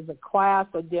if it was a class,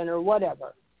 a dinner,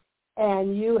 whatever,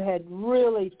 and you had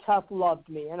really tough loved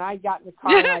me. And I got in the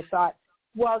car and I thought,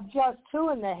 well, just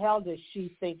who in the hell does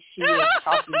she think she is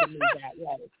talking to me that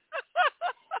way?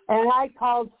 And I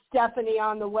called Stephanie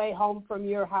on the way home from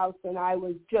your house, and I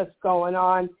was just going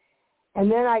on. And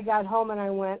then I got home and I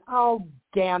went, oh,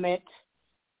 damn it.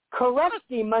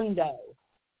 Correcti mundo.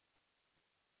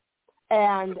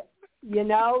 And,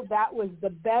 that was the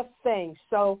best thing.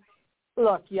 So,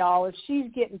 look, y'all, if she's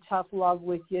getting tough love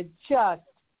with you,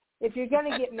 if you're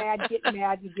going to get mad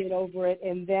and get over it,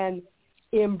 and then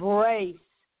embrace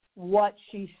what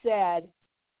she said,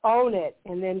 own it,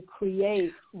 and then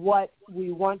create what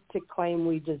we want to claim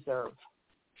we deserve.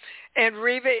 And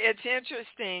Reva, it's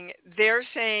interesting. They're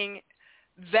saying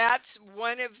that's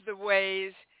one of the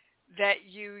ways that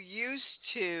you used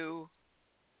to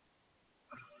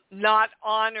not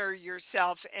honor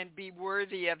yourself and be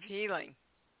worthy of healing.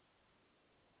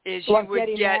 Is you would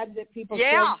getting get mad that people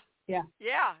yeah. Yeah.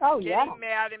 Oh, getting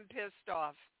mad and pissed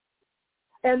off.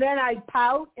 And then I'd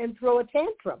pout and throw a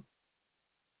tantrum.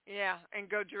 Yeah, and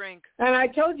go drink. And I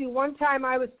told you one time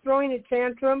I was throwing a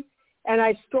tantrum, and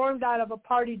I stormed out of a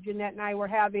party Jeanette and I were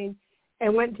having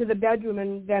and went to the bedroom,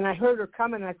 and then I heard her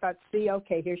coming, and I thought, see,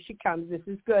 okay, here she comes. This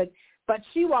is good. But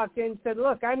she walked in and said,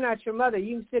 look, I'm not your mother.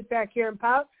 You can sit back here and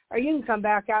pout, or you can come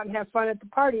back out and have fun at the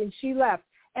party. And she left.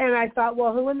 And I thought,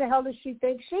 well, who in the hell does she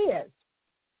think she is?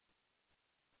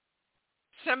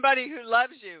 Somebody who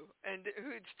loves you and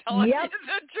who's telling you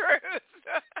the truth.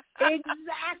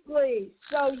 Exactly.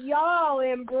 So y'all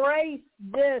embrace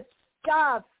this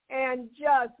stuff and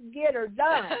just get her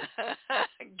done.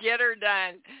 Get her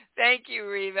done. Thank you,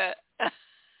 Reva.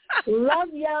 Love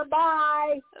ya.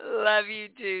 Bye. Love you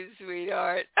too,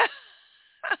 sweetheart.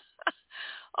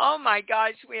 Oh, my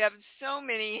gosh, we have so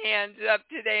many hands up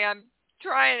today. I'm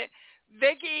trying to.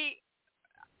 Vicki,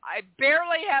 I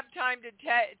barely have time to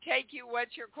take you.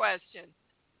 What's your question?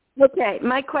 Okay,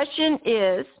 my question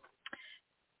is,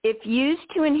 if used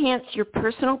to enhance your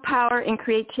personal power and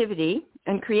creativity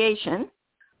and creation,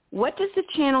 what does the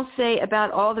channel say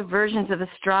about all the versions of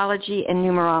astrology and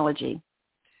numerology?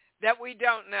 That we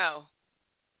don't know.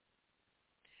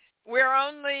 We're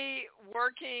only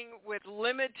working with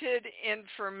limited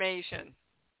information.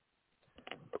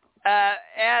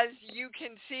 As you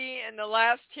can see in the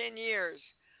last 10 years,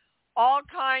 all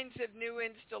kinds of new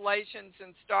installations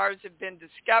and stars have been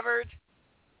discovered.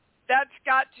 That's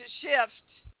got to shift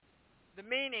the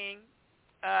meaning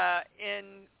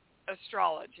in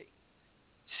astrology.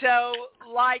 So,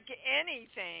 like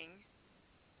anything,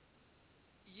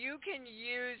 you can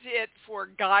use it for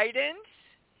guidance,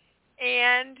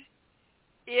 and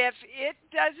if it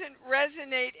doesn't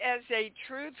resonate as a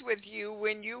truth with you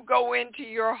when you go into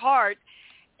your heart,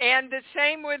 and the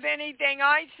same with anything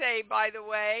I say, by the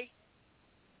way,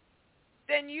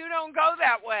 then you don't go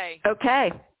that way.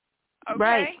 Okay.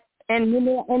 Right. And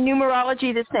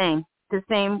numerology the same. The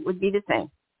same would be the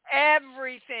same.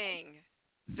 Everything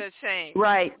the same.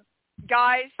 Right.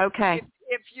 Guys, okay.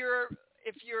 If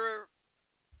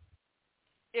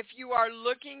you are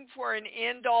looking for an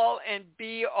end all and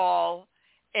be all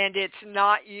and it's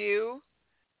not you,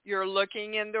 you're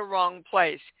looking in the wrong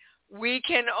place. We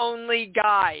can only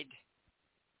guide.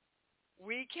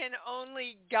 We can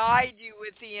only guide you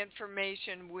with the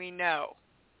information we know.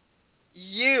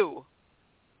 You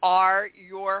are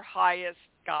your highest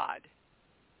God.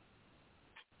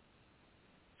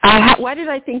 Why did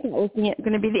I think that was going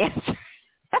to be the answer?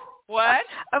 What?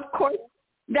 Of course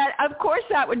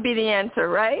that would be the answer,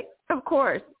 right? Of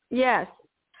course. Yes.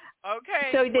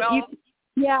 Okay. So that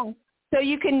So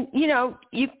you can,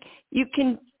 you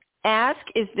can ask,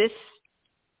 is this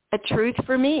a truth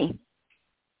for me?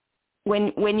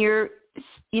 When you're,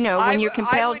 when you're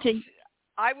compelled to.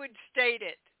 I would state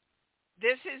it.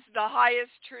 This is the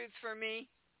highest truth for me.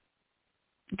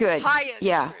 Good. Highest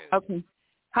truth. Okay.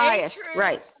 Highest,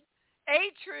 right.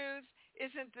 A truth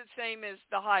isn't the same as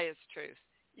the highest truth.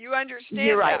 You understand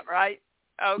You're right. that, right?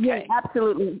 Okay. Yeah,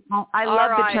 absolutely. I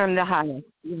love the term the highest.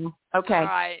 Yeah. Okay. All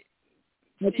right.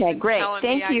 Okay, Steven's great.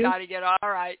 Thank you. I got to get all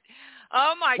right.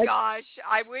 Oh, my gosh.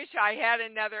 I wish I had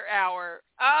another hour.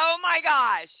 Oh, my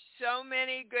gosh. So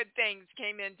many good things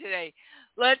came in today.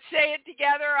 Let's say it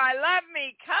together. I love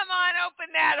me. Come on,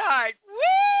 open that heart.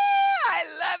 Woo! I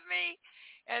love me.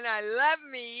 And I love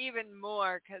me even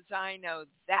more because I know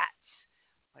that's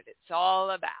what it's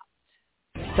all about.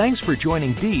 Thanks for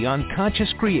joining Dee on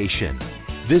Conscious Creation.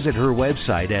 Visit her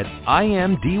website at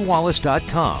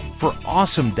imdwallace.com for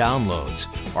awesome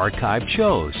downloads, archived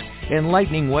shows,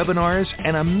 enlightening webinars,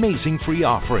 and amazing free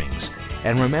offerings.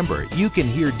 And remember, you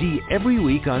can hear Dee every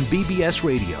week on BBS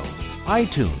Radio,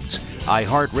 iTunes,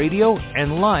 iHeartRadio,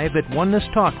 and live at Oneness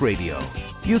Talk Radio.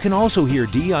 You can also hear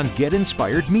Dee on Get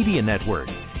Inspired Media Network,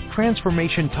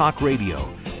 Transformation Talk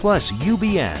Radio, plus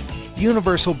UBN,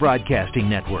 Universal Broadcasting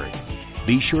Network.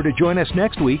 Be sure to join us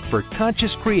next week for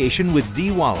Conscious Creation with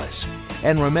Dee Wallace.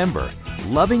 And remember,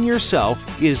 loving yourself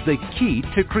is the key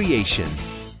to creation.